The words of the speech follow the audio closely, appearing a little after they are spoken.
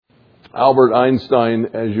Albert Einstein,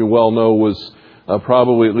 as you well know, was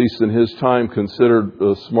probably, at least in his time, considered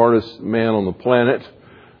the smartest man on the planet.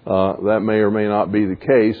 That may or may not be the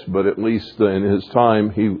case, but at least in his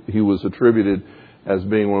time, he was attributed as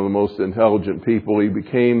being one of the most intelligent people. He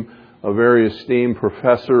became a very esteemed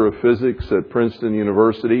professor of physics at Princeton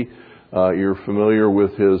University. You're familiar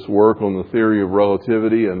with his work on the theory of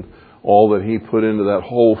relativity and all that he put into that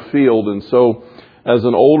whole field. And so, as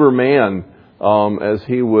an older man, as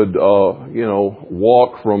he would,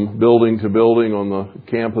 walk from building to building on the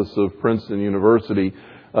campus of Princeton University,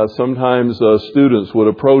 sometimes students would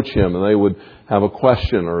approach him and they would have a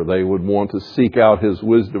question, or they would want to seek out his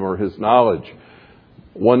wisdom or his knowledge.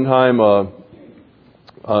 One time, a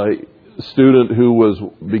student who was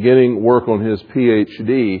beginning work on his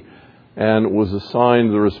PhD and was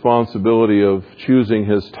assigned the responsibility of choosing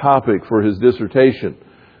his topic for his dissertation.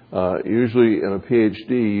 Usually in a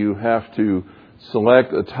PhD, you have to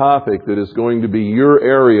select a topic that is going to be your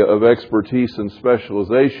area of expertise and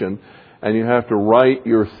specialization, and you have to write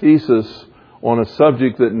your thesis on a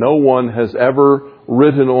subject that no one has ever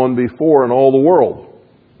written on before in all the world.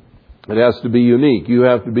 It has to be unique. You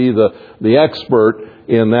have to be the expert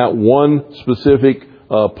in that one specific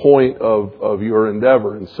point of your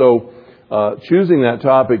endeavor. And so choosing that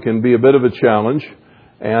topic can be a bit of a challenge.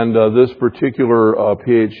 And this particular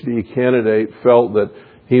PhD candidate felt that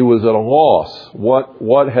he was at a loss.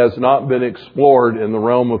 What has not been explored in the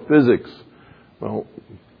realm of physics? Well,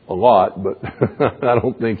 a lot, but I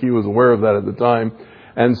don't think he was aware of that at the time.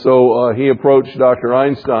 And so he approached Dr.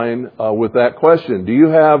 Einstein with that question. Do you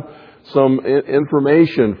have some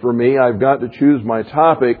information for me? I've got to choose my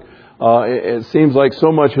topic. It seems like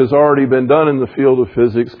so much has already been done in the field of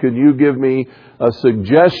physics. Could you give me a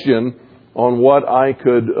suggestion on what I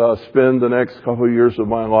could spend the next couple of years of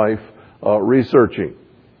my life researching?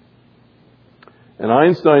 And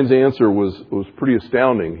Einstein's answer was pretty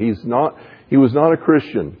astounding. He was not a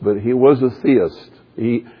Christian, but he was a theist.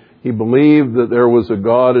 He believed that there was a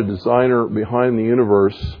God, a designer behind the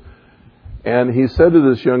universe. And he said to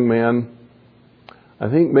this young man, I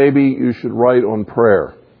think maybe you should write on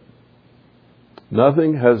prayer.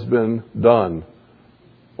 Nothing has been done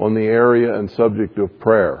on the area and subject of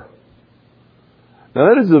prayer. Now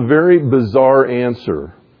that is a very bizarre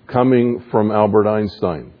answer coming from Albert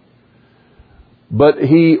Einstein. But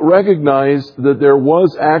he recognized that there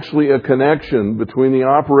was actually a connection between the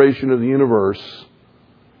operation of the universe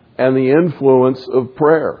and the influence of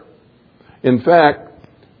prayer. In fact,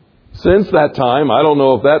 since that time, I don't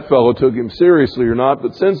know if that fellow took him seriously or not,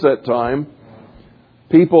 but since that time,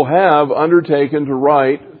 people have undertaken to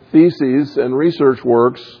write theses and research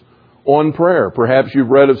works on prayer. Perhaps you've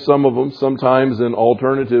read of some of them, sometimes in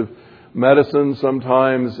alternative medicine,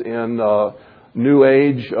 sometimes in New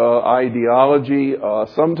Age ideology,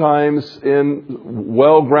 sometimes in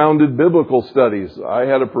well-grounded biblical studies. I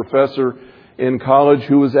had a professor in college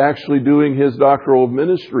who was actually doing his doctoral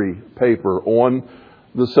ministry paper on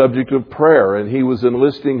the subject of prayer, and he was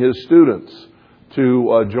enlisting his students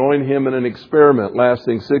to join him in an experiment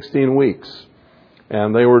lasting 16 weeks.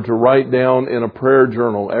 And they were to write down in a prayer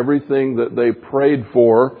journal everything that they prayed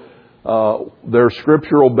for, their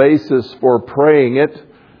scriptural basis for praying it,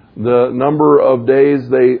 the number of days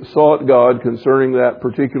they sought God concerning that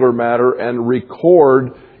particular matter, and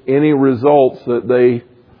record any results that they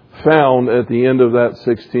found at the end of that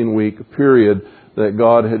 16-week period that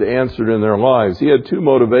God had answered in their lives. He had two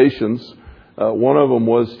motivations. One of them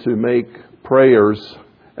was to make prayers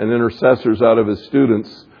and intercessors out of his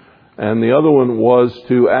students. And the other one was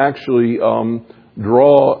to actually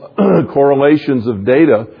draw correlations of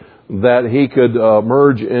data that he could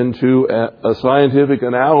merge into a scientific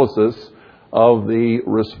analysis of the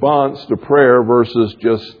response to prayer versus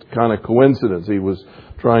just kind of coincidence. He was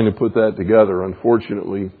trying to put that together.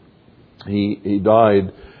 Unfortunately, he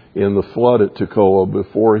died in the flood at Toccoa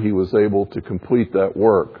before he was able to complete that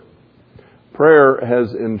work. Prayer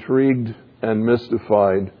has intrigued and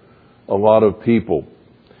mystified a lot of people.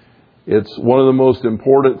 It's one of the most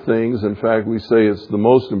important things. In fact, we say it's the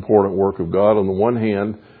most important work of God on the one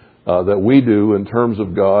hand that we do in terms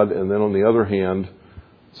of God, and then on the other hand,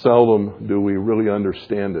 seldom do we really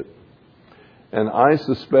understand it. And I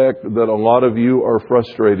suspect that a lot of you are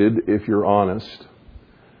frustrated, if you're honest,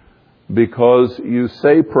 because you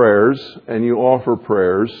say prayers and you offer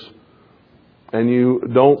prayers and you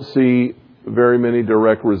don't see very many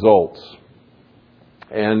direct results.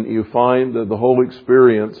 And you find that the whole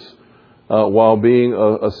experience, while being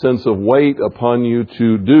a sense of weight upon you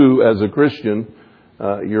to do as a Christian,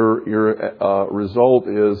 your result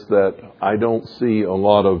is that I don't see a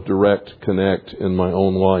lot of direct connect in my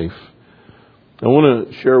own life. I want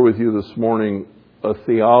to share with you this morning a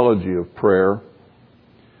theology of prayer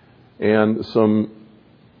and some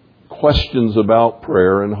questions about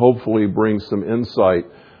prayer, and hopefully bring some insight.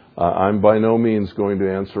 I'm by no means going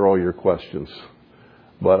to answer all your questions,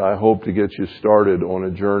 but I hope to get you started on a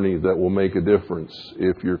journey that will make a difference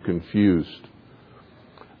if you're confused.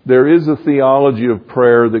 There is a theology of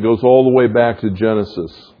prayer that goes all the way back to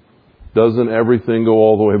Genesis. Doesn't everything go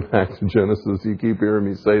all the way back to Genesis? You keep hearing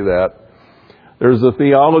me say that. There's a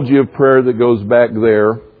theology of prayer that goes back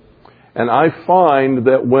there. And I find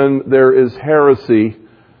that when there is heresy,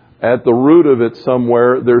 at the root of it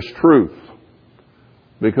somewhere, there's truth.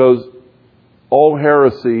 Because all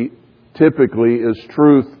heresy typically is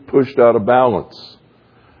truth pushed out of balance.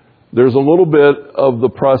 There's a little bit of the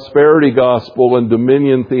prosperity gospel and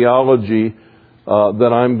dominion theology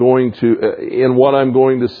that I'm going to, in what I'm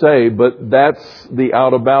going to say, but that's the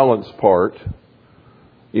out of balance part.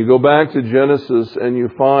 You go back to Genesis and you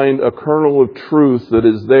find a kernel of truth that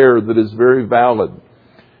is there that is very valid.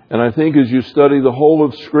 And I think as you study the whole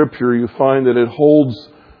of Scripture, you find that it holds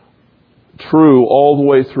true all the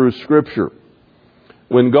way through Scripture.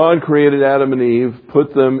 When God created Adam and Eve,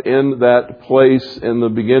 put them in that place in the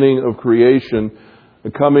beginning of creation,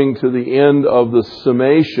 coming to the end of the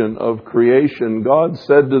summation of creation, God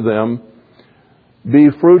said to them, "Be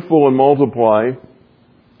fruitful and multiply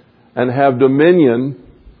and have dominion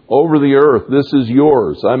over the earth. This is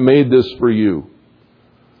yours. I made this for you.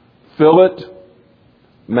 Fill it,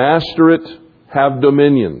 master it, have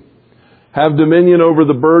dominion. Have dominion over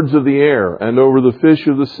the birds of the air and over the fish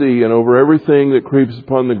of the sea and over everything that creeps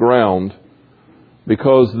upon the ground,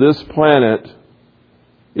 because this planet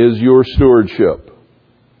is your stewardship.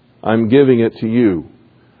 I'm giving it to you."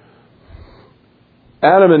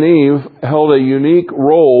 Adam and Eve held a unique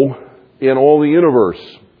role in all the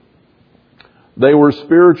universe. They were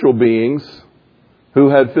spiritual beings who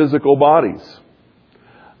had physical bodies.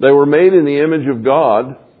 They were made in the image of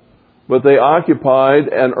God, but they occupied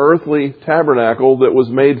an earthly tabernacle that was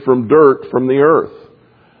made from dirt from the earth.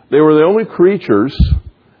 They were the only creatures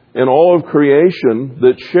in all of creation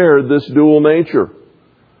that shared this dual nature.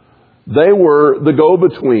 They were the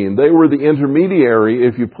go-between. They were the intermediary,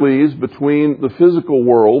 if you please, between the physical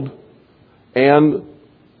world and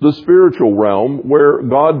the spiritual realm where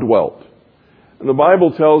God dwelt. And the Bible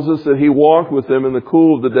tells us that He walked with them in the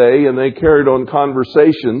cool of the day, and they carried on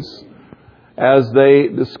conversations as they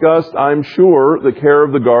discussed, I'm sure, the care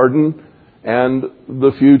of the garden and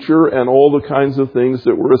the future and all the kinds of things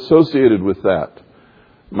that were associated with that.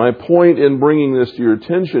 My point in bringing this to your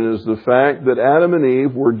attention is the fact that Adam and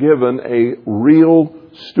Eve were given a real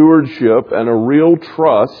stewardship and a real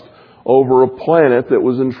trust over a planet that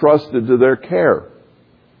was entrusted to their care.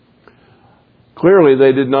 Clearly,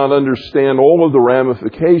 they did not understand all of the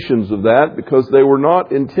ramifications of that, because they were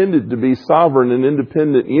not intended to be sovereign and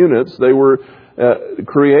independent units. They were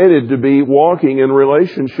created to be walking in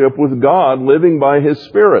relationship with God, living by His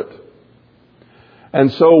Spirit.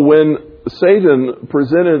 And so when Satan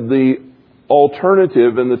presented the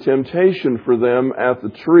alternative and the temptation for them at the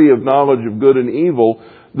tree of knowledge of good and evil,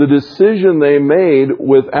 the decision they made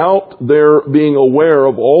without their being aware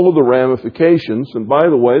of all of the ramifications, and by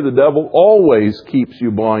the way, the devil always keeps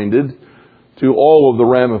you blinded to all of the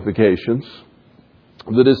ramifications,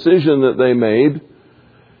 the decision that they made,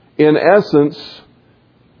 in essence,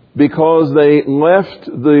 because they left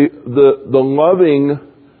the loving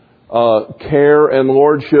care and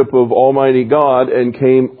lordship of Almighty God and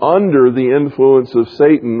came under the influence of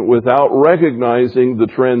Satan without recognizing the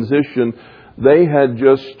transition, they had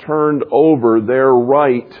just turned over their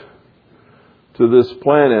right to this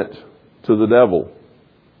planet to the devil,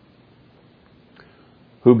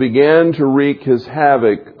 who began to wreak his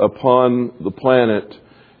havoc upon the planet.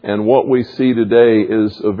 And what we see today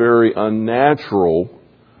is a very unnatural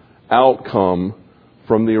outcome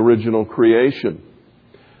from the original creation.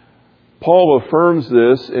 Paul affirms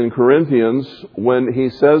this in Corinthians when he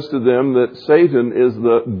says to them that Satan is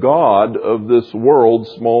the god of this world,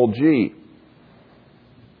 small g.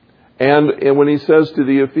 And when he says to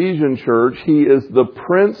the Ephesian church, he is the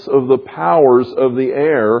prince of the powers of the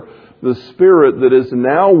air, the spirit that is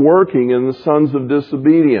now working in the sons of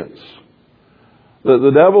disobedience. That the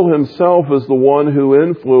devil himself is the one who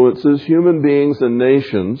influences human beings and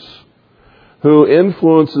nations, who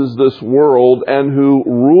influences this world, and who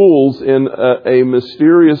rules in a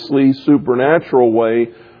mysteriously supernatural way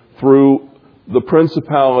through the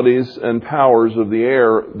principalities and powers of the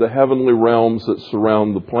air, the heavenly realms that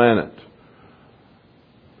surround the planet.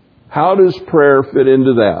 How does prayer fit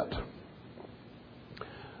into that?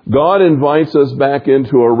 God invites us back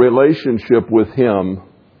into a relationship with Him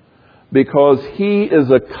because He is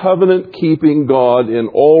a covenant-keeping God in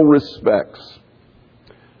all respects.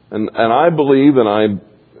 And I believe, and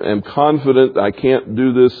I am confident, I can't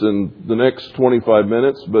do this in the next 25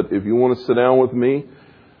 minutes, but if you want to sit down with me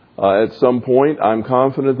at some point, I'm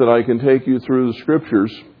confident that I can take you through the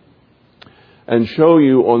Scriptures and show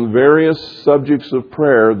you on various subjects of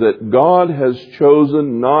prayer that God has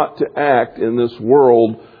chosen not to act in this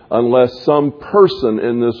world unless some person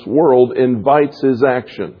in this world invites His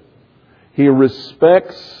action. He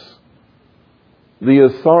respects the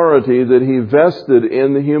authority that He vested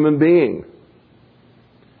in the human being.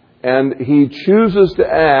 And He chooses to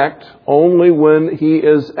act only when He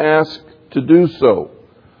is asked to do so.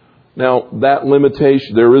 Now, that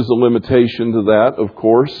limitation, there is a limitation to that, of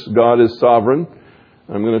course. God is sovereign.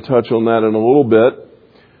 I'm going to touch on that in a little bit.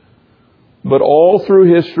 But all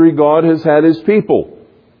through history, God has had His people.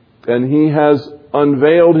 And He has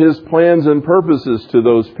unveiled His plans and purposes to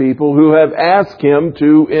those people who have asked Him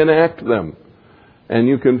to enact them. And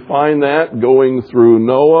you can find that going through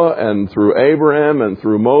Noah and through Abraham and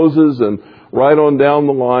through Moses and right on down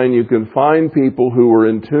the line. You can find people who were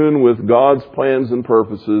in tune with God's plans and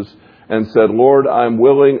purposes and said, Lord, I'm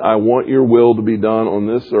willing, I want your will to be done on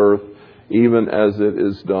this earth, even as it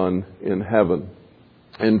is done in heaven.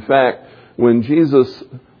 In fact, when Jesus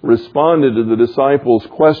responded to the disciples'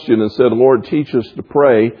 question and said, Lord, teach us to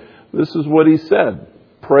pray, this is what He said.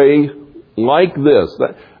 Pray like this.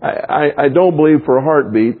 I don't believe for a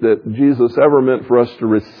heartbeat that Jesus ever meant for us to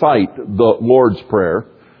recite the Lord's Prayer.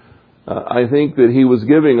 I think that He was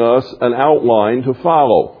giving us an outline to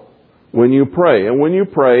follow when you pray. And when you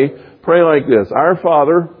pray, pray like this. Our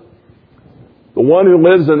Father, the one who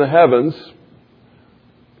lives in the heavens,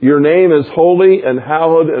 your name is holy and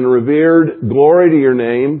hallowed and revered. Glory to your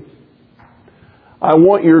name. I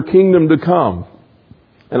want your kingdom to come.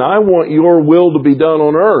 And I want your will to be done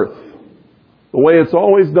on earth the way it's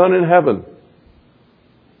always done in heaven.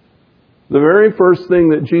 The very first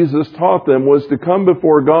thing that Jesus taught them was to come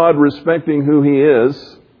before God respecting who He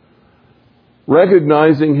is,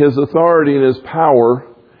 recognizing His authority and His power,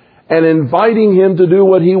 and inviting Him to do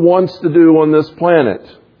what He wants to do on this planet.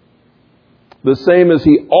 The same as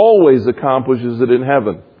He always accomplishes it in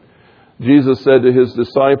heaven. Jesus said to His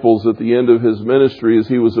disciples at the end of His ministry as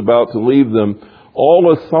He was about to leave them,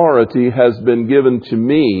 all authority has been given to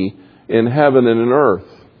me in heaven and in earth.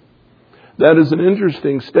 That is an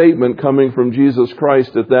interesting statement coming from Jesus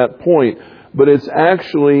Christ at that point, but it's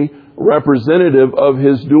actually representative of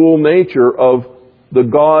His dual nature of the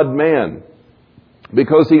God-man.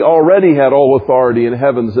 Because He already had all authority in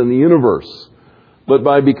heavens and the universe. But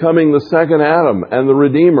by becoming the second Adam and the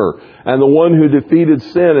Redeemer and the one who defeated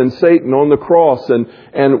sin and Satan on the cross and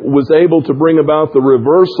was able to bring about the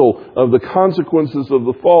reversal of the consequences of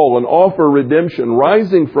the fall and offer redemption,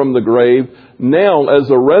 rising from the grave, now as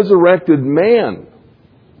a resurrected man,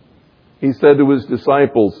 He said to His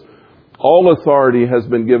disciples, all authority has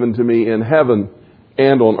been given to me in heaven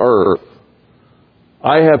and on earth.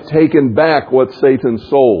 I have taken back what Satan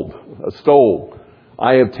stole.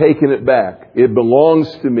 I have taken it back. It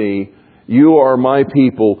belongs to me. You are my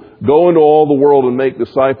people. Go into all the world and make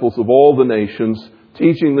disciples of all the nations,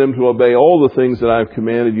 teaching them to obey all the things that I have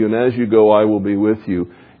commanded you. And as you go, I will be with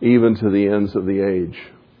you, even to the ends of the age.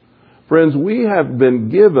 Friends, we have been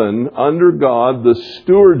given under God the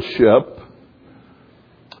stewardship,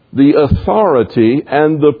 the authority,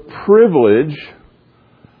 and the privilege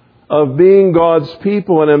of being God's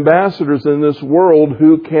people and ambassadors in this world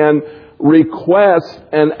who can request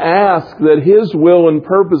and ask that His will and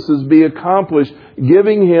purposes be accomplished,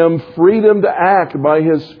 giving Him freedom to act by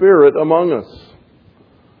His Spirit among us.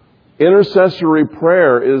 Intercessory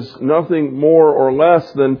prayer is nothing more or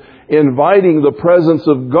less than inviting the presence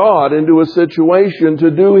of God into a situation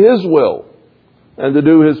to do His will and to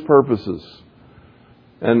do His purposes.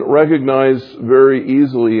 And recognize very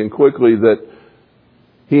easily and quickly that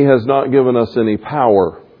He has not given us any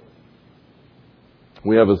power.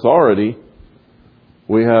 We have authority,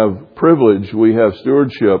 we have privilege, we have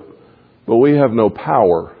stewardship, but we have no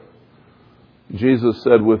power. Jesus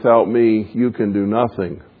said, without me, you can do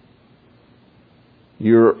nothing.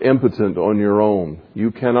 You're impotent on your own. You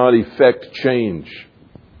cannot effect change.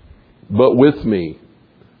 But with me,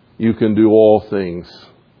 you can do all things.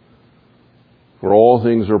 For all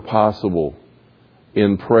things are possible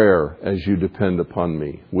in prayer as you depend upon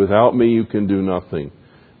me. Without me, you can do nothing.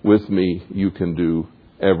 With me, you can do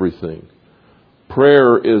everything.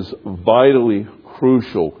 Prayer is vitally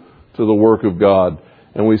crucial to the work of God.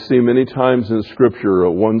 And we see many times in Scripture,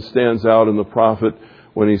 one stands out in the prophet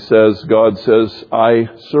when he says, God says, I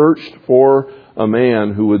searched for a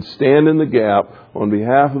man who would stand in the gap on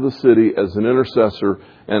behalf of the city as an intercessor,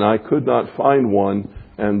 and I could not find one,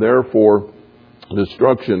 and therefore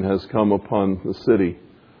destruction has come upon the city.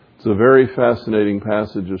 It's a very fascinating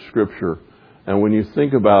passage of Scripture. And when you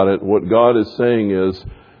think about it, what God is saying is,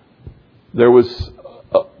 there was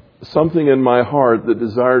something in my heart that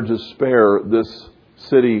desired to spare this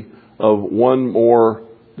city of one more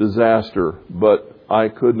disaster, but I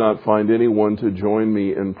could not find anyone to join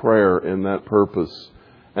me in prayer in that purpose.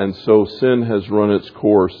 And so sin has run its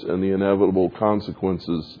course, and the inevitable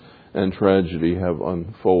consequences and tragedy have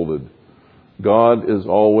unfolded. God is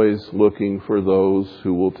always looking for those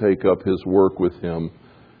who will take up His work with Him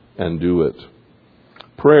and do it.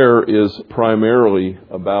 Prayer is primarily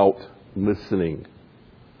about listening.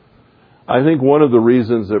 I think one of the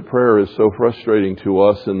reasons that prayer is so frustrating to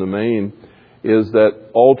us in the main is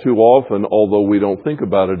that all too often, although we don't think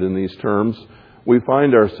about it in these terms, we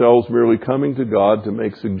find ourselves merely coming to God to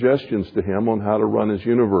make suggestions to Him on how to run His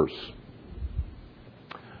universe.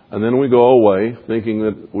 And then we go away thinking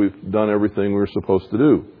that we've done everything we're supposed to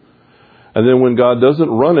do. And then when God doesn't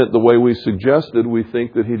run it the way we suggested, we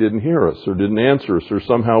think that He didn't hear us or didn't answer us, or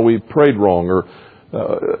somehow we prayed wrong, or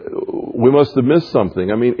we must have missed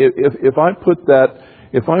something. I mean, if I put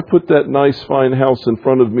that nice fine house in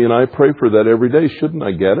front of me and I pray for that every day, shouldn't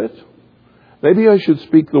I get it? Maybe I should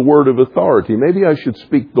speak the word of authority. Maybe I should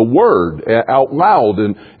speak the word out loud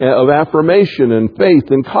and of affirmation and faith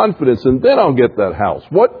and confidence, and then I'll get that house.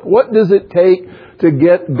 What does it take to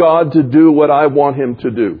get God to do what I want Him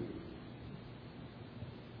to do?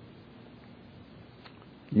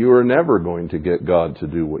 You are never going to get God to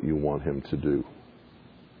do what you want Him to do.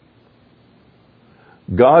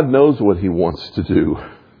 God knows what He wants to do.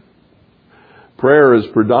 Prayer is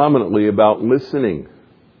predominantly about listening,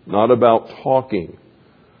 not about talking.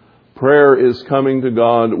 Prayer is coming to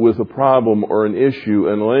God with a problem or an issue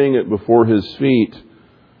and laying it before His feet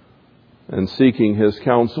and seeking His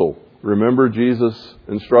counsel. Remember Jesus'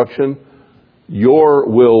 instruction? Your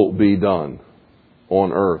will be done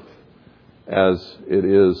on earth as it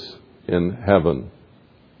is in heaven.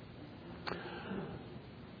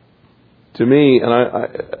 To me, and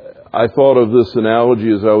I thought of this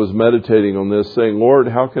analogy as I was meditating on this, saying, Lord,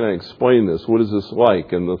 how can I explain this? What is this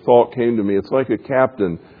like? And the thought came to me, it's like a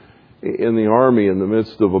captain in the army in the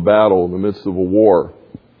midst of a battle, in the midst of a war.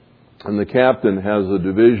 And the captain has a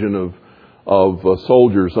division of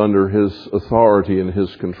soldiers under his authority and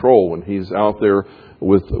his control. And he's out there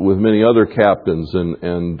with many other captains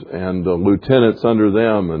and lieutenants under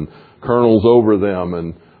them and colonels over them.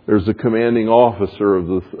 And there's a commanding officer of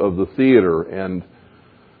the theater. And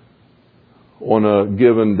on a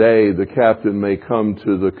given day, the captain may come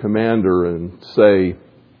to the commander and say,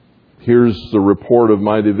 here's the report of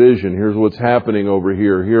my division. Here's what's happening over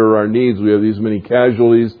here. Here are our needs. We have these many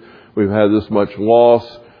casualties. We've had this much loss.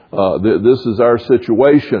 This is our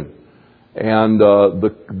situation. And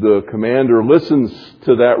the commander listens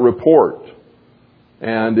to that report.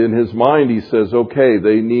 And in his mind he says, okay,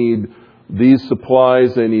 they need these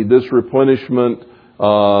supplies. They need this replenishment. They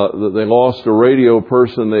lost a radio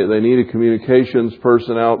person. They need a communications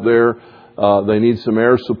person out there. They need some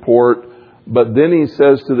air support. But then he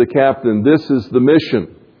says to the captain, this is the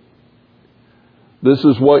mission. This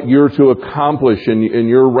is what you're to accomplish in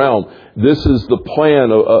your realm. This is the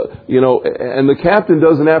plan. And the captain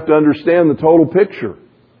doesn't have to understand the total picture.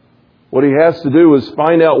 What he has to do is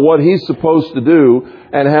find out what he's supposed to do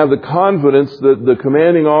and have the confidence that the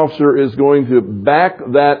commanding officer is going to back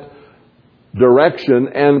that direction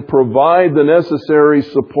and provide the necessary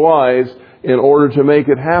supplies in order to make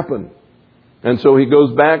it happen. And so he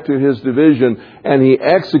goes back to his division and he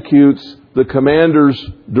executes the commander's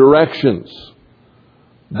directions.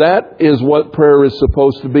 That is what prayer is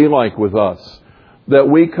supposed to be like with us. That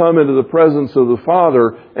we come into the presence of the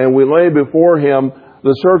Father and we lay before Him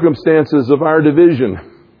the circumstances of our division.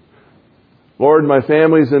 Lord, my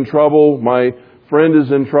family's in trouble. My friend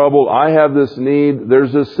is in trouble. I have this need.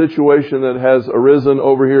 There's this situation that has arisen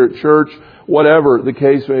over here at church. Whatever the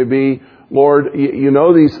case may be. Lord, you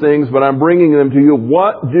know these things, but I'm bringing them to you.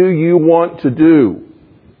 What do you want to do?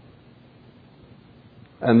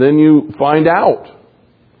 And then you find out.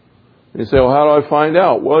 You say, well, how do I find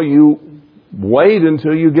out? Well, you wait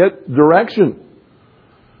until you get direction.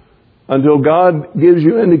 Until God gives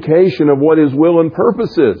you indication of what His will and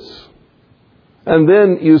purpose is. And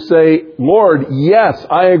then you say, Lord, yes,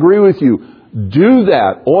 I agree with you. Do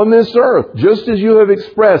that on this earth, just as you have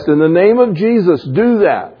expressed. In the name of Jesus, do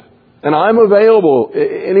that. And I'm available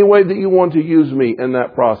any way that you want to use me in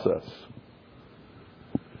that process.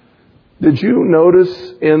 Did you notice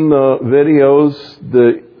in the videos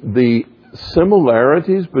the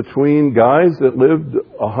similarities between guys that lived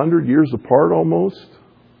 100 years apart almost.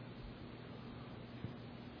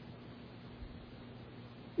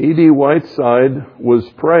 E.D. Whiteside was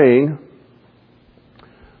praying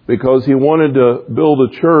because he wanted to build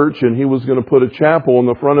a church and he was going to put a chapel in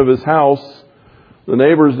the front of his house. The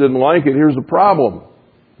neighbors didn't like it. Here's the problem.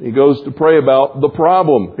 He goes to pray about the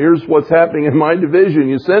problem. Here's what's happening in my division.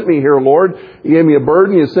 You sent me here, Lord. You gave me a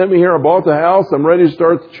burden. You sent me here. I bought the house. I'm ready to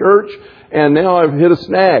start the church. And now I've hit a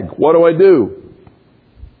snag. What do I do?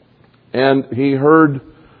 And he heard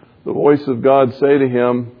the voice of God say to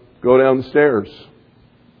him, go down the stairs.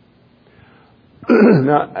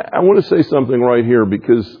 Now, I want to say something right here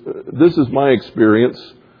because this is my experience.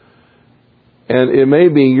 And it may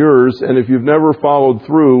be yours, and if you've never followed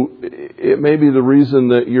through, it may be the reason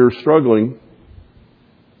that you're struggling.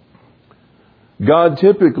 God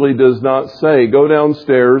typically does not say, go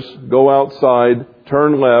downstairs, go outside,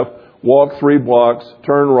 turn left, walk 3 blocks,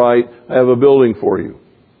 turn right, I have a building for you.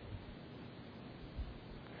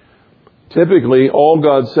 Typically, all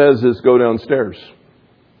God says is go downstairs.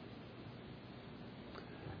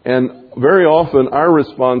 And very often our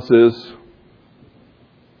response is,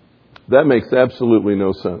 that makes absolutely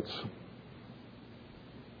no sense.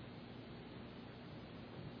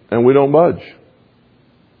 And we don't budge.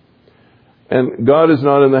 And God is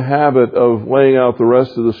not in the habit of laying out the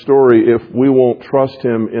rest of the story if we won't trust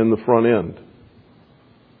Him in the front end.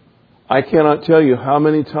 I cannot tell you how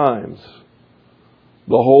many times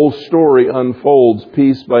the whole story unfolds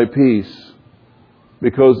piece by piece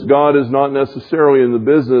because God is not necessarily in the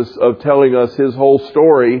business of telling us His whole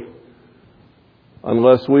story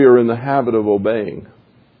unless we are in the habit of obeying.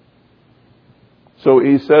 So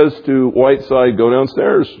He says to Whiteside, go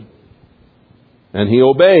downstairs. And he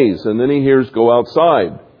obeys. And then he hears, go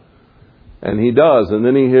outside. And he does. And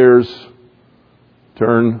then he hears,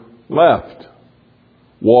 turn left.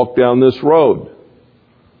 Walk down this road.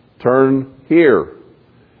 Turn here.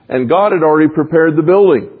 And God had already prepared the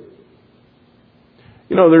building.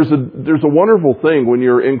 You know, there's a wonderful thing when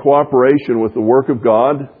you're in cooperation with the work of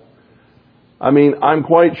God. I mean, I'm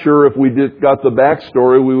quite sure if we got the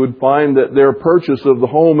backstory, we would find that their purchase of the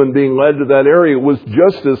home and being led to that area was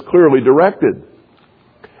just as clearly directed.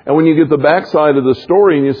 And when you get the backside of the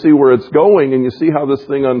story and you see where it's going and you see how this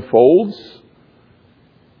thing unfolds,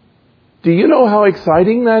 do you know how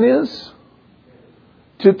exciting that is?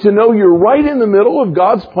 To know you're right in the middle of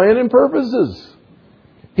God's plan and purposes.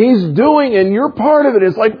 He's doing and you're part of it.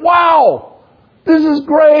 It's like, wow! This is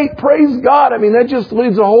great. Praise God. I mean, that just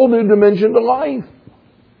leads a whole new dimension to life.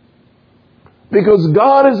 Because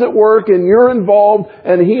God is at work and you're involved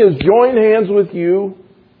and He has joined hands with you.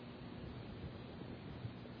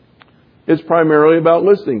 It's primarily about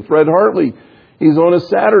listening. Fred Hartley, he's on a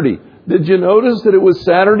Saturday. Did you notice that it was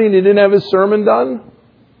Saturday and he didn't have his sermon done?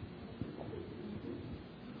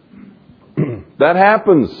 That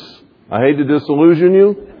happens. I hate to disillusion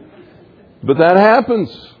you, but that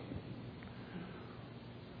happens.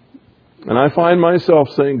 And I find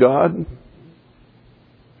myself saying, God,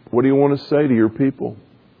 what do you want to say to your people?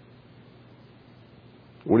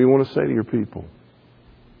 What do you want to say to your people?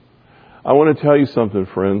 I want to tell you something,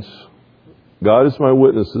 friends. God is my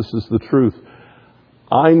witness. This is the truth.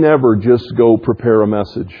 I never just go prepare a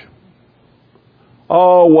message.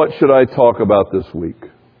 Oh, what should I talk about this week?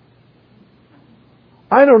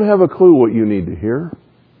 I don't have a clue what you need to hear.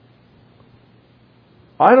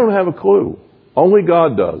 I don't have a clue. Only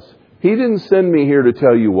God does. He didn't send me here to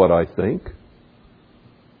tell you what I think.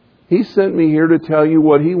 He sent me here to tell you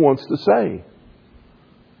what He wants to say.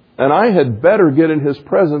 And I had better get in His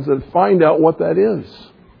presence and find out what that is.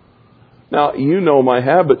 Now, you know my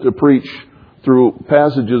habit to preach through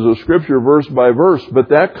passages of Scripture verse by verse, but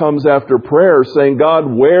that comes after prayer saying, God,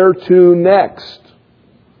 where to next?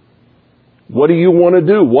 What do you want to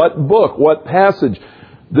do? What book? What passage?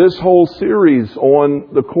 This whole series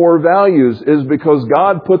on the core values is because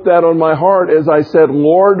God put that on my heart as I said,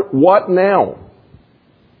 Lord, what now?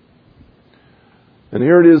 And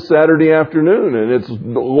here it is Saturday afternoon, and it's,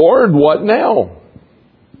 Lord, what now?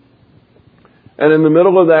 And in the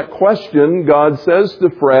middle of that question, God says to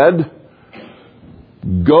Fred,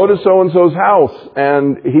 go to so-and-so's house.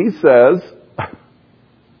 And he says,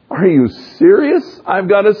 are you serious? I've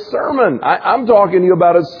got a sermon. I'm talking to you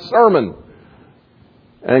about a sermon.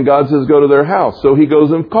 And God says, go to their house. So he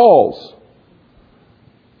goes and calls.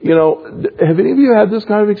 You know, have any of you had this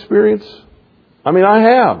kind of experience? I mean, I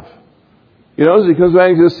have. You know, as he comes back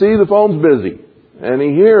and says, see, the phone's busy. And he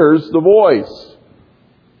hears the voice.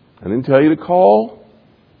 I didn't tell you to call.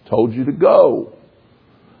 Told you to go.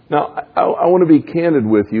 Now, I want to be candid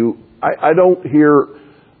with you. I don't hear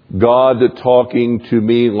God talking to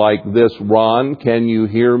me like this, Ron, can you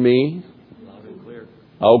hear me? Loud and clear.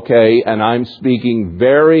 Okay, and I'm speaking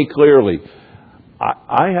very clearly.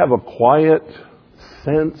 I have a quiet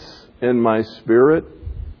sense in my spirit.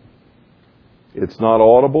 It's not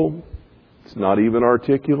audible. It's not even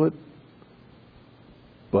articulate.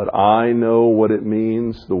 But I know what it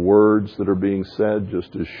means, the words that are being said,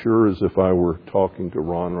 just as sure as if I were talking to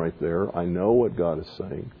Ron right there. I know what God is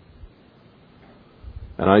saying.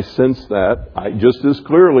 And I sense that just as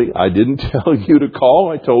clearly. I didn't tell you to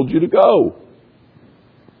call, I told you to go.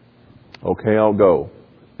 Okay, I'll go.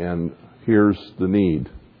 And here's the need.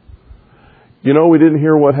 You know, we didn't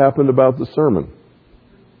hear what happened about the sermon.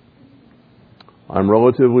 I'm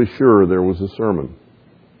relatively sure there was a sermon.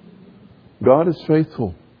 God is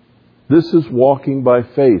faithful. This is walking by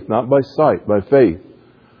faith, not by sight, by faith.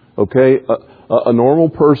 Okay? A normal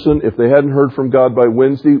person, if they hadn't heard from God by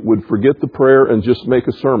Wednesday, would forget the prayer and just make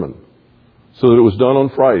a sermon so that it was done on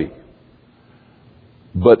Friday.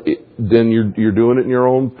 But then you're doing it in your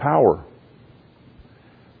own power.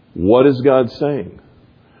 What is God saying?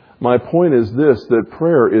 My point is this, that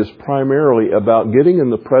prayer is primarily about getting in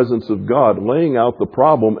the presence of God, laying out the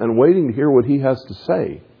problem, and waiting to hear what He has to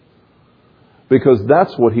say. Because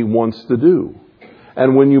that's what He wants to do.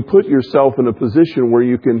 And when you put yourself in a position where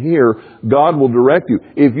you can hear, God will direct you.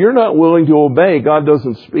 If you're not willing to obey, God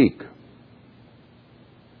doesn't speak.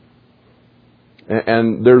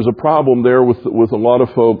 And there's a problem there with a lot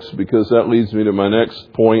of folks, because that leads me to my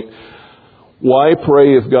next point. Why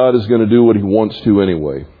pray if God is going to do what He wants to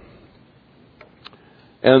anyway?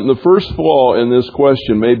 And the first flaw in this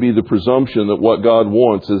question may be the presumption that what God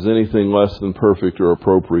wants is anything less than perfect or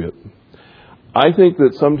appropriate. I think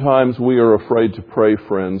that sometimes we are afraid to pray,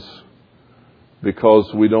 friends,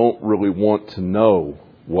 because we don't really want to know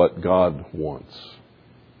what God wants.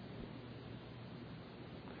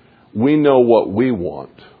 We know what we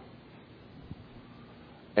want.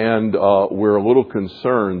 And we're a little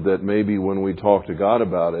concerned that maybe when we talk to God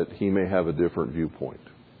about it, He may have a different viewpoint.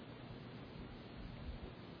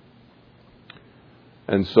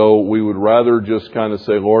 And so we would rather just kind of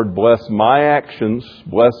say, Lord, bless my actions,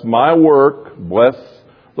 bless my work, bless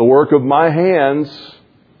the work of my hands,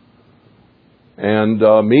 and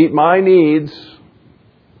meet my needs.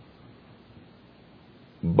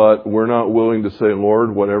 But we're not willing to say,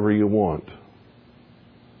 Lord, whatever you want.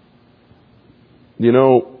 You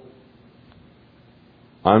know,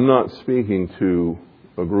 I'm not speaking to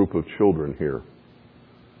a group of children here.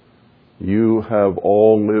 You have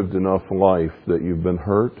all lived enough life that you've been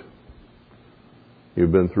hurt.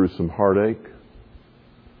 You've been through some heartache.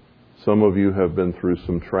 Some of you have been through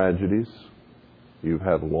some tragedies. You've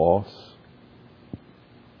had loss.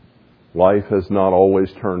 Life has not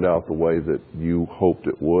always turned out the way that you hoped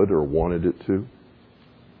it would or wanted it to.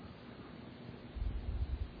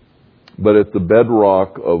 But at the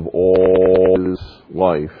bedrock of all this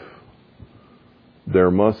life,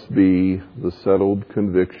 there must be the settled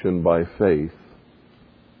conviction by faith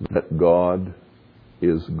that God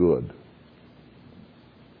is good.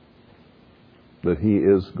 That He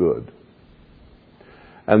is good.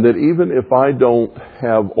 And that even if I don't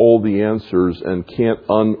have all the answers and can't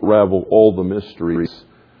unravel all the mysteries,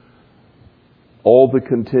 all the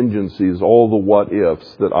contingencies, all the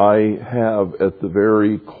what-ifs, that I have at the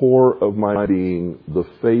very core of my being the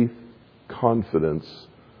faith, confidence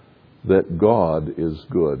that God is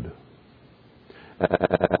good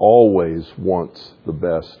and always wants the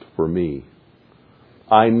best for me.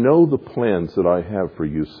 I know the plans that I have for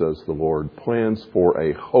you, says the Lord, plans for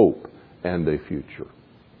a hope and a future.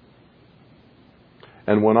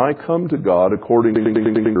 And when I come to God, according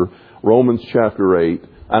to Romans chapter 8,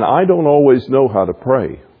 and I don't always know how to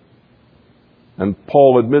pray. And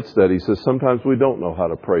Paul admits that. He says sometimes we don't know how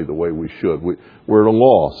to pray the way we should. We're at a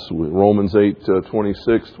loss. Romans 8,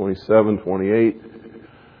 26, 27, 28.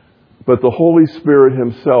 But the Holy Spirit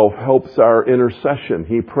Himself helps our intercession.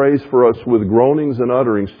 He prays for us with groanings and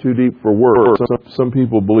utterings too deep for words. Some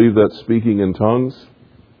people believe that's speaking in tongues.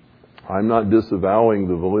 I'm not disavowing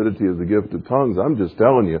the validity of the gift of tongues. I'm just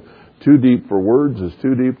telling you, too deep for words is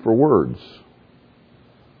too deep for words.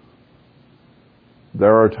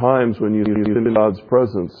 There are times when you are in God's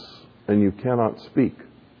presence and you cannot speak.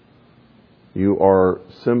 You are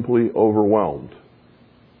simply overwhelmed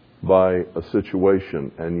by a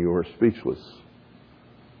situation and you are speechless.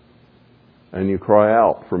 And you cry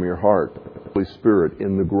out from your heart. The Holy Spirit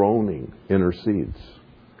in the groaning intercedes.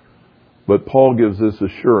 But Paul gives this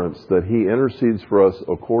assurance that He intercedes for us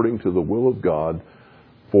according to the will of God.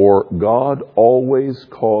 For God always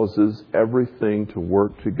causes everything to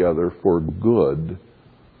work together for good,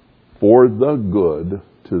 for the good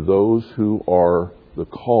to those who are the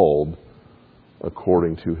called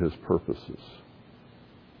according to His purposes.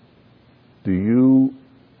 Do you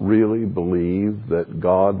really believe that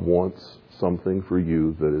God wants something for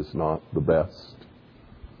you that is not the best?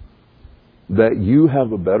 That you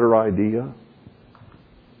have a better idea?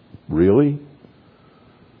 Really?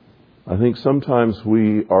 I think sometimes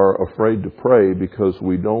we are afraid to pray because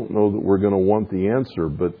we don't know that we're going to want the answer,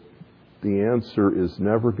 but the answer is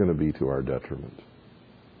never going to be to our detriment.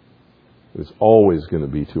 It's always going to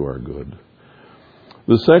be to our good.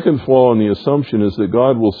 The second flaw in the assumption is that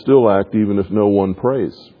God will still act even if no one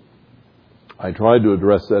prays. I tried to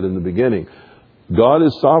address that in the beginning. God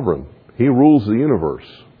is sovereign. He rules the universe.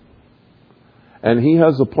 And He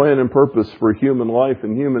has a plan and purpose for human life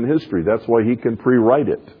and human history. That's why He can pre-write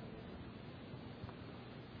it.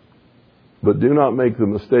 But do not make the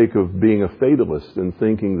mistake of being a fatalist and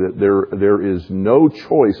thinking that there is no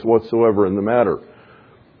choice whatsoever in the matter.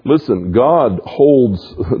 Listen, God holds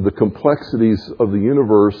the complexities of the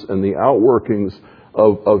universe and the outworkings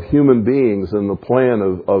of human beings and the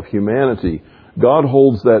plan of humanity. God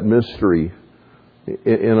holds that mystery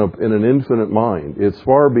in an infinite mind. It's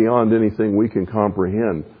far beyond anything we can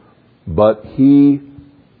comprehend. But He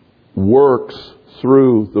works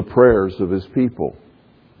through the prayers of His people.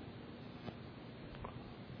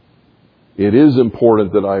 It is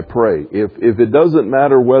important that I pray. If it doesn't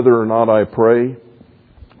matter whether or not I pray,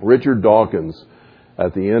 Richard Dawkins,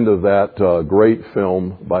 at the end of that great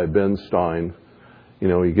film by Ben Stein,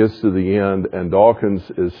 he gets to the end and Dawkins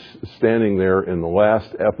is standing there in the last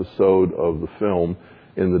episode of the film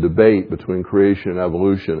in the debate between creation and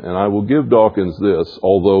evolution. And I will give Dawkins this,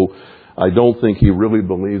 although I don't think he really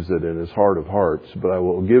believes it in his heart of hearts, but I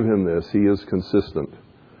will give him this. He is consistent.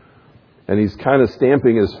 And he's kind of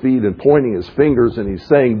stamping his feet and pointing his fingers and he's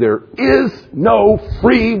saying, there is no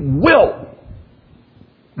free will.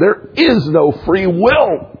 There is no free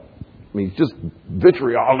will. I mean, he's just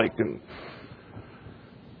vitriolic and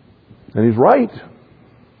he's right.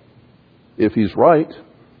 If he's right.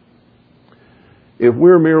 If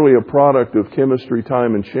we're merely a product of chemistry,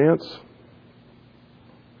 time, and chance,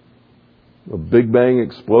 a Big Bang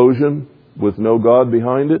explosion with no God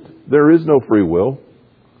behind it, there is no free will.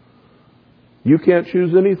 You can't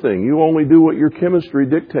choose anything. You only do what your chemistry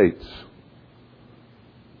dictates.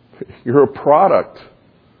 You're a product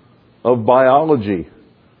of biology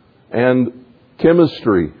and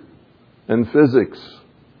chemistry and physics.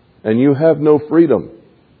 And you have no freedom.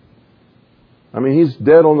 I mean, he's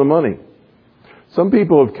dead on the money. Some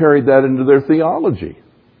people have carried that into their theology.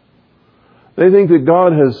 They think that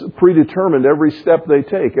God has predetermined every step they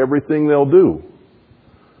take, everything they'll do.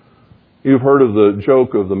 You've heard of the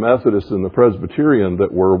joke of the Methodist and the Presbyterian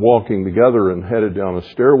that were walking together and headed down a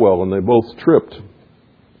stairwell and they both tripped.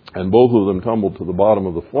 And both of them tumbled to the bottom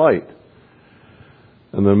of the flight.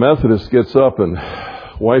 And the Methodist gets up and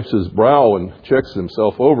wipes his brow and checks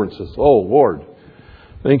himself over and says, "Oh, Lord,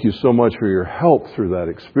 thank you so much for your help through that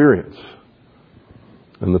experience."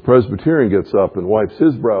 And the Presbyterian gets up and wipes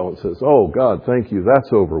his brow and says, "Oh, God, thank you,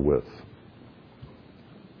 that's over with."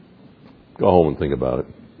 Go home and think about it.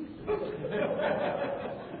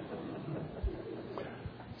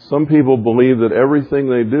 Some people believe that everything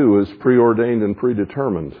they do is preordained and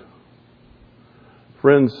predetermined.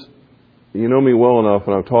 Friends, you know me well enough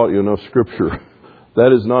and I've taught you enough Scripture.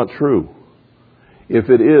 That is not true. If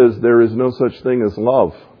it is, there is no such thing as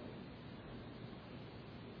love.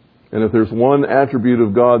 And if there's one attribute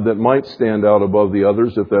of God that might stand out above the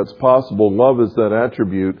others, if that's possible, love is that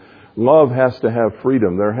attribute. Love has to have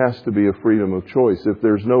freedom. There has to be a freedom of choice. If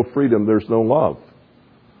there's no freedom, there's no love.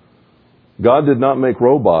 God did not make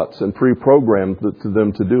robots and pre-program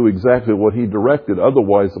them to do exactly what He directed.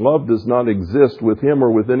 Otherwise, love does not exist with Him or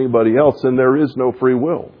with anybody else, and there is no free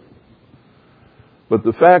will. But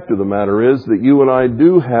the fact of the matter is that you and I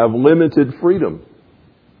do have limited freedom.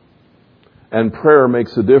 And prayer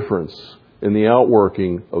makes a difference in the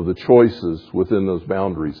outworking of the choices within those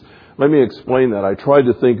boundaries. Let me explain that. I tried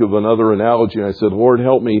to think of another analogy and I said, "Lord,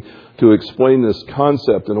 help me to explain this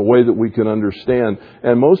concept in a way that we can understand."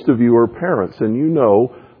 And most of you are parents and you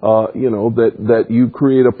know that you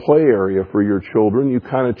create a play area for your children. You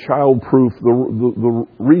kind of child-proof the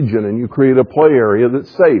region and you create a play area that's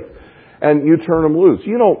safe. And you turn them loose.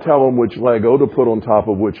 You don't tell them which Lego to put on top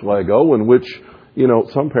of which Lego and which,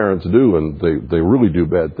 some parents do, and they really do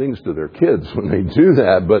bad things to their kids when they do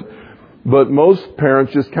that. But most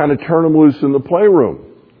parents just kind of turn them loose in the playroom,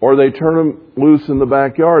 or they turn them loose in the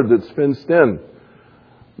backyard that's fenced in.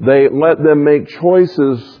 They let them make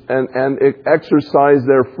choices and exercise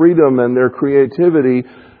their freedom and their creativity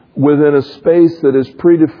within a space that is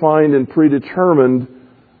predefined and predetermined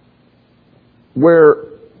and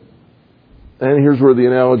here's where the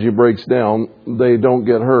analogy breaks down, they don't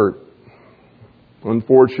get hurt.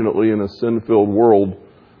 Unfortunately, in a sin-filled world,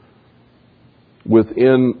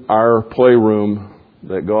 within our playroom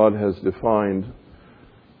that God has defined,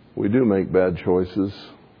 we do make bad choices.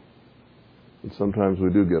 And sometimes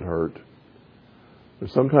we do get hurt. Or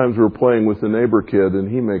sometimes we're playing with the neighbor kid and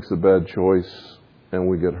he makes a bad choice and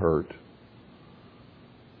we get hurt.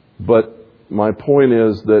 But my point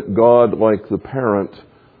is that God, like the parent,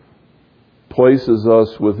 places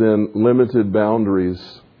us within limited boundaries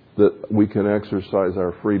that we can exercise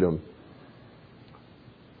our freedom.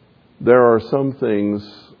 There are some things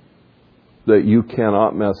that you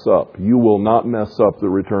cannot mess up. You will not mess up the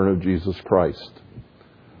return of Jesus Christ.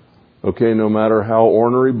 Okay, no matter how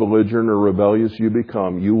ornery, belligerent, or rebellious you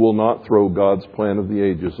become, you will not throw God's plan of the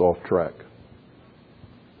ages off track.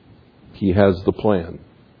 He has the plan.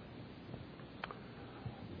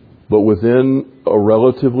 But within a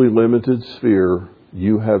relatively limited sphere,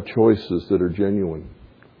 you have choices that are genuine.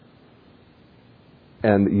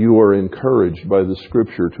 And you are encouraged by the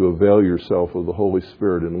Scripture to avail yourself of the Holy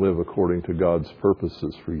Spirit and live according to God's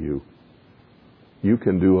purposes for you. You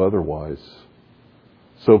can do otherwise.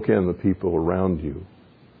 So can the people around you.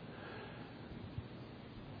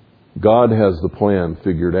 God has the plan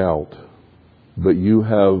figured out, but you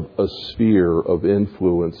have a sphere of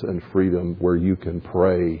influence and freedom where you can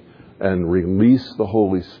pray and release the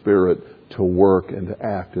Holy Spirit to work and to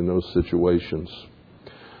act in those situations.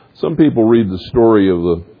 Some people read the story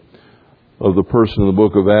of the person in the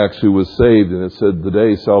book of Acts who was saved, and it said,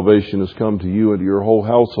 "Today salvation has come to you and to your whole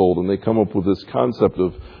household." And they come up with this concept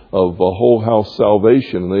of a whole house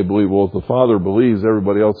salvation. And they believe, well, if the Father believes,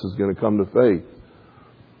 everybody else is going to come to faith.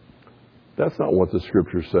 That's not what the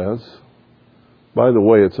Scripture says. By the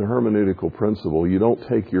way, it's a hermeneutical principle. You don't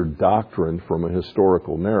take your doctrine from a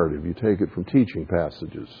historical narrative. You take it from teaching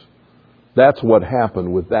passages. That's what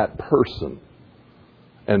happened with that person.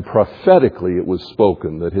 And prophetically it was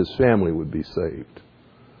spoken that his family would be saved.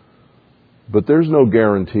 But there's no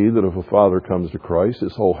guarantee that if a father comes to Christ,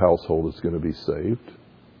 his whole household is going to be saved.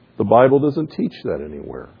 The Bible doesn't teach that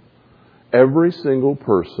anywhere. Every single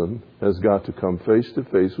person has got to come face to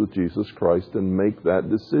face with Jesus Christ and make that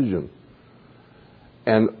decision.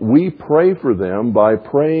 And we pray for them by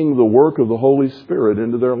praying the work of the Holy Spirit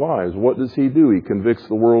into their lives. What does He do? He convicts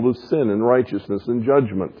the world of sin and righteousness and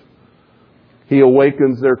judgment. He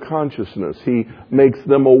awakens their consciousness. He makes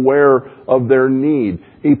them aware of their need.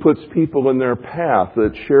 He puts people in their path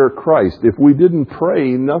that share Christ. If we didn't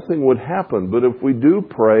pray, nothing would happen. But if we do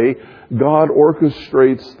pray, God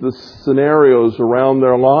orchestrates the scenarios around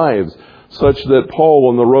their lives, such that Paul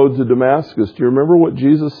on the road to Damascus, do you remember what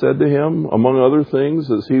Jesus said to him, among other things,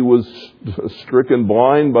 as he was stricken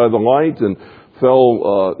blind by the light and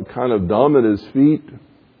fell kind of dumb at His feet?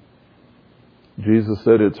 Jesus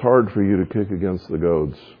said, "It's hard for you to kick against the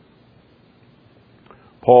goads."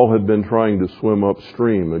 Paul had been trying to swim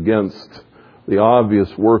upstream against the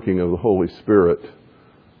obvious working of the Holy Spirit,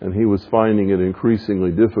 and he was finding it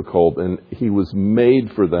increasingly difficult, and he was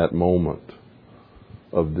made for that moment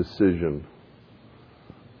of decision.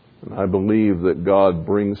 And I believe that God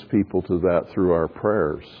brings people to that through our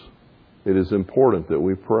prayers. It is important that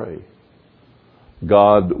we pray.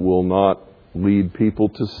 God will not lead people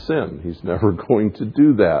to sin. He's never going to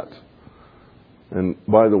do that. And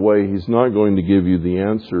by the way, He's not going to give you the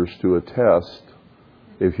answers to a test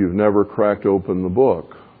if you've never cracked open the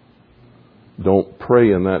book. Don't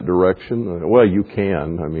pray in that direction. Well, you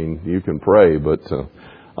can. I mean, you can pray, but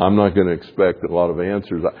I'm not going to expect a lot of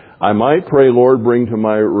answers. I might pray, "Lord, bring to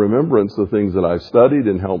my remembrance the things that I've studied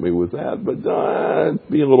and help me with that." But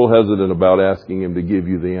be a little hesitant about asking Him to give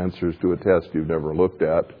you the answers to a test you've never looked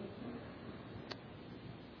at.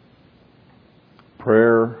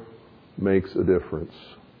 Prayer makes a difference.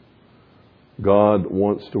 God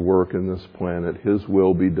wants to work in this planet. His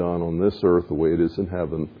will be done on this earth the way it is in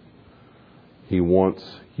heaven. He wants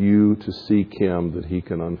you to seek Him that He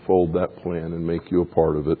can unfold that plan and make you a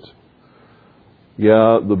part of it.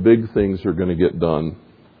 Yeah, the big things are going to get done.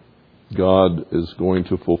 God is going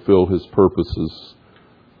to fulfill His purposes.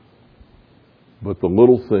 But the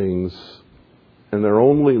little things, and they're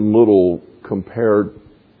only little compared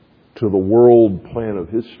to the world plan of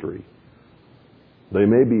history. They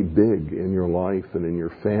may be big in your life and in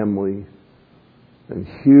your family and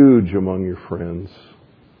huge among your friends.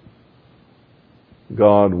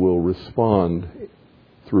 God will respond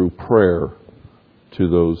through prayer to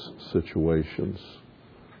those situations.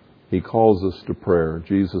 He calls us to prayer.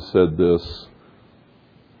 Jesus said this,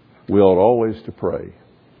 "We ought always to pray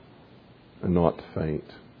and not to faint."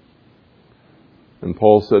 And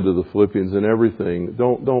Paul said to the Philippians, in everything,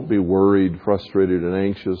 don't be worried, frustrated, and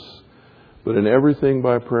anxious, but in everything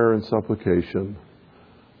by prayer and supplication,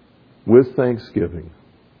 with thanksgiving,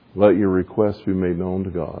 let your requests be made known to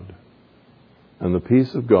God. And the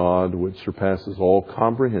peace of God, which surpasses all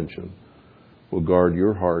comprehension, will guard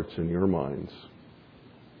your hearts and your minds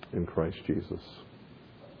in Christ Jesus.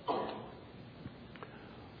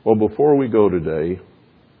 Well, before we go today,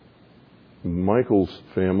 Michael's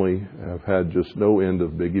family have had just no end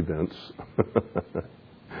of big events.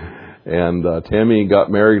 And Tammy got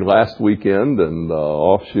married last weekend, and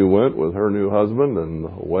off she went with her new husband, and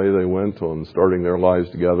away they went on starting their lives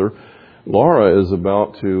together. Laura is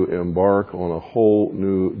about to embark on a whole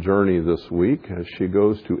new journey this week as she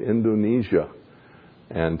goes to Indonesia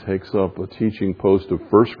and takes up a teaching post of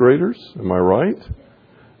first graders. Am I right?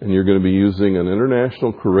 And you're going to be using an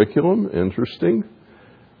international curriculum. Interesting.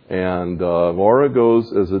 And Laura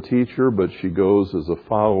goes as a teacher, but she goes as a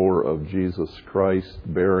follower of Jesus Christ,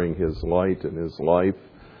 bearing His light in His life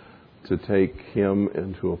to take Him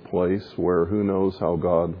into a place where who knows how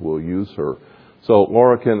God will use her. So,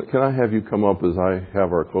 Laura, can I have you come up as I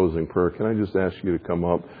have our closing prayer? Can I just ask you to come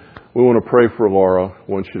up? We want to pray for Laura.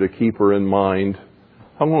 I want you to keep her in mind.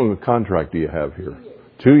 How long a contract do you have here?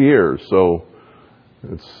 2 years. So,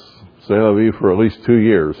 it's c'est la vie for at least 2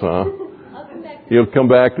 years, huh? You'll come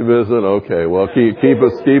back to visit? Okay. Well, keep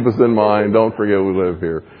us in mind. Don't forget we live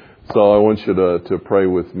here. So I want you to pray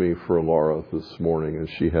with me for Laura this morning as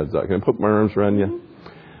she heads out. Can I put my arms around you?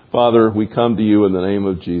 Father, we come to you in the name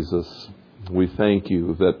of Jesus. We thank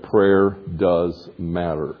you that prayer does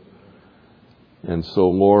matter. And so,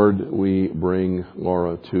 Lord, we bring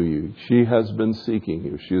Laura to you. She has been seeking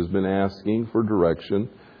you. She has been asking for direction.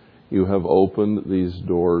 You have opened these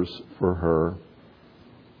doors for her.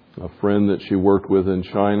 A friend that she worked with in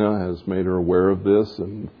China has made her aware of this,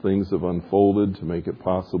 and things have unfolded to make it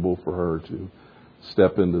possible for her to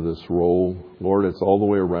step into this role. Lord, it's all the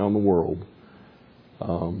way around the world.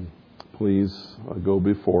 Please go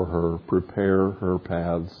before her, prepare her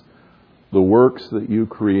paths. The works that you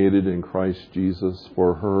created in Christ Jesus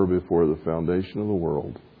for her before the foundation of the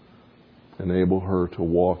world, enable her to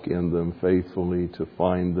walk in them faithfully, to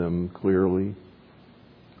find them clearly,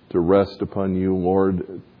 to rest upon you,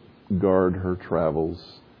 Lord. Guard her travels.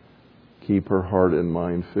 Keep her heart and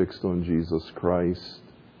mind fixed on Jesus Christ.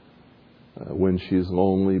 When she's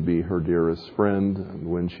lonely, be her dearest friend. And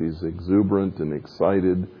when she's exuberant and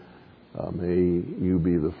excited, may you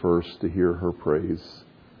be the first to hear her praise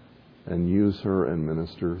and use her and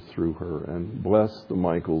minister through her. And bless the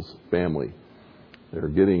Michaels family. They're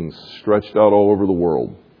getting stretched out all over the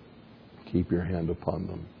world. Keep your hand upon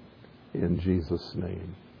them. In Jesus'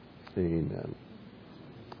 name, amen.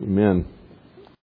 Amen.